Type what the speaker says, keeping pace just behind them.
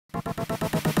Alright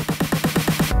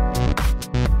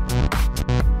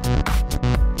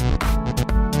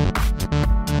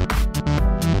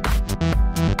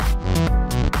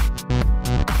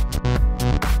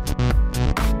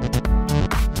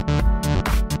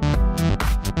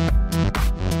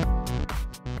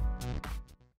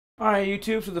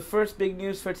YouTube, so the first big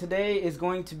news for today is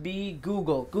going to be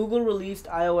Google. Google released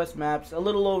iOS Maps a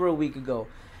little over a week ago.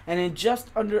 And in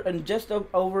just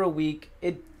over a week,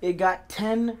 it got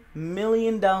 10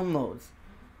 million downloads.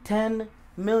 10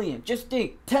 million. Just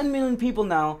think, 10 million people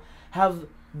now have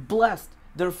blessed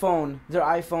their phone, their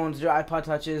iPhones, their iPod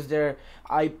touches, their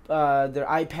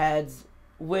iPads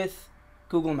with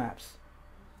Google Maps.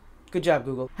 Good job,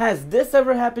 Google. Has this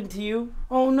ever happened to you?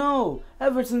 Oh no!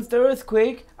 Ever since the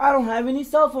earthquake, I don't have any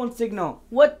cell phone signal.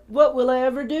 What will I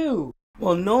ever do?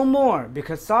 Well, no more,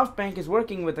 because SoftBank is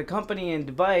working with a company in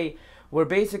Dubai where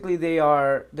basically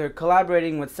they're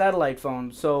collaborating with satellite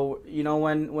phones. So, you know,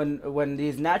 when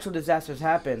these natural disasters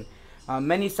happen,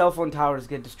 many cell phone towers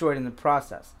get destroyed in the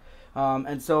process.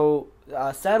 And so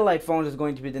satellite phones is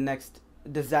going to be the next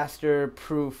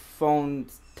disaster-proof phone,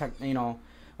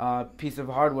 piece of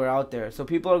hardware out there. So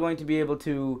people are going to be able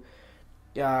to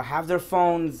have their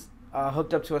phones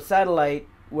hooked up to a satellite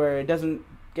where it doesn't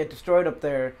get destroyed up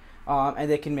there, and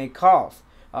they can make calls.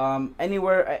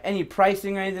 Any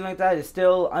pricing or anything like that is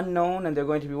still unknown, and they're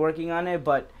going to be working on it,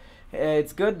 but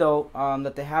it's good though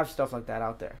that they have stuff like that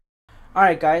out there.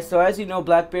 Alright guys, so as you know,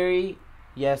 Blackberry,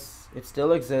 yes, it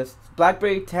still exists.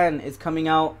 Blackberry 10 is coming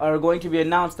out, or going to be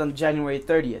announced on January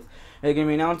 30th. They're going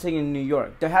to be announcing in New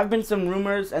York. There have been some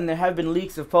rumors and there have been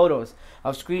leaks of photos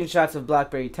of screenshots of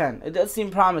Blackberry 10. It does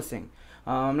seem promising.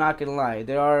 I'm not going to lie.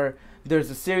 There's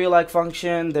a Siri-like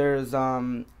function. There's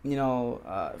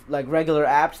like regular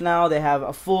apps now. They have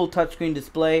a full touchscreen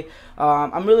display.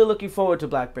 I'm really looking forward to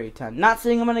Blackberry 10. Not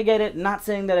saying I'm going to get it. Not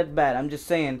saying that it's bad. I'm just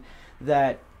saying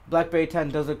that Blackberry 10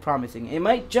 does look promising. It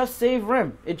might just save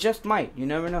RAM. It just might. You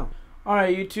never know.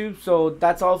 Alright YouTube, so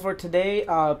that's all for today.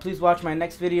 Please watch my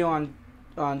next video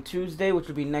on Tuesday, which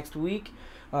will be next week.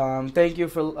 Thank you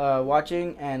for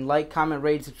watching, and like, comment,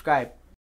 rate, subscribe.